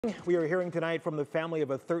We are hearing tonight from the family of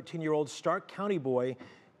a 13-year-old Stark County boy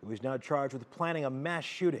who is now charged with planning a mass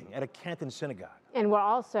shooting at a Canton synagogue. And we're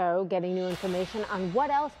also getting new information on what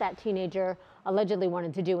else that teenager allegedly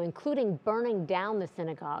wanted to do, including burning down the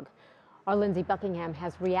synagogue. Our Lindsay Buckingham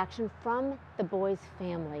has reaction from the boy's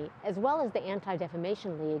family, as well as the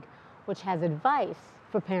Anti-Defamation League, which has advice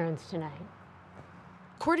for parents tonight.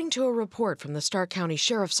 According to a report from the Stark County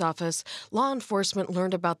Sheriff's Office, law enforcement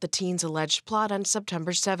learned about the teen's alleged plot on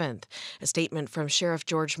September 7th. A statement from Sheriff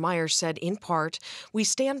George Myers said, in part, "We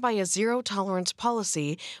stand by a zero-tolerance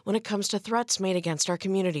policy when it comes to threats made against our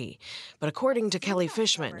community." But according to Kelly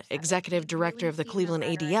Fishman, executive director of the Cleveland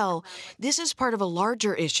ADL, this is part of a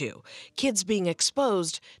larger issue, kids being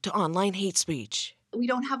exposed to online hate speech. We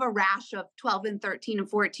don't have a rash of 12 and 13 and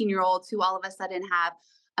 14-year-olds who all of a sudden have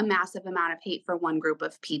a massive amount of hate for one group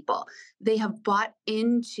of people. They have bought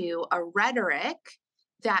into a rhetoric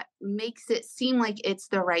that makes it seem like it's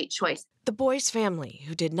the right choice. The boy's family,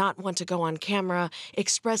 who did not want to go on camera,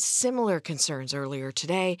 expressed similar concerns earlier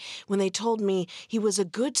today when they told me he was a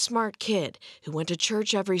good, smart kid who went to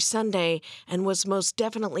church every Sunday and was most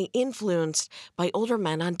definitely influenced by older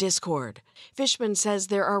men on Discord. Fishman says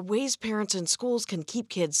there are ways parents and schools can keep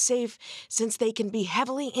kids safe since they can be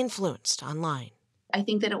heavily influenced online. I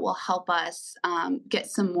think that it will help us get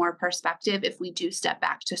some more perspective if we do step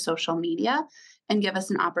back to social media and give us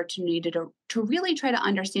an opportunity to really try to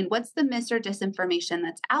understand what's the mis or disinformation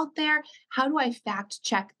that's out there. How do I fact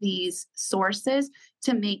check these sources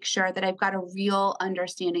to make sure that I've got a real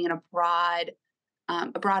understanding and a broad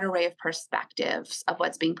array of perspectives of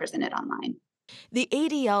what's being presented online. The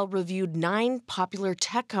ADL reviewed 9 popular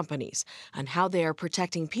tech companies on how they are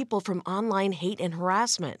protecting people from online hate and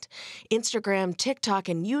harassment. Instagram, TikTok,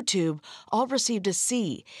 and YouTube all received a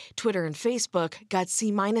C. Twitter and Facebook got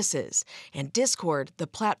C-. And Discord, the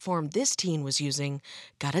platform this teen was using,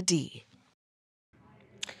 got a D.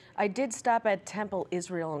 I did stop at Temple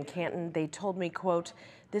Israel in Canton. They told me, quote,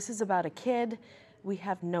 "This is about a kid. We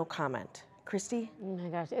have no comment." Christy? Oh my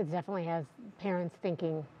gosh, it definitely has parents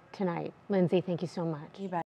thinking tonight. Lindsay, thank you so much. You bet.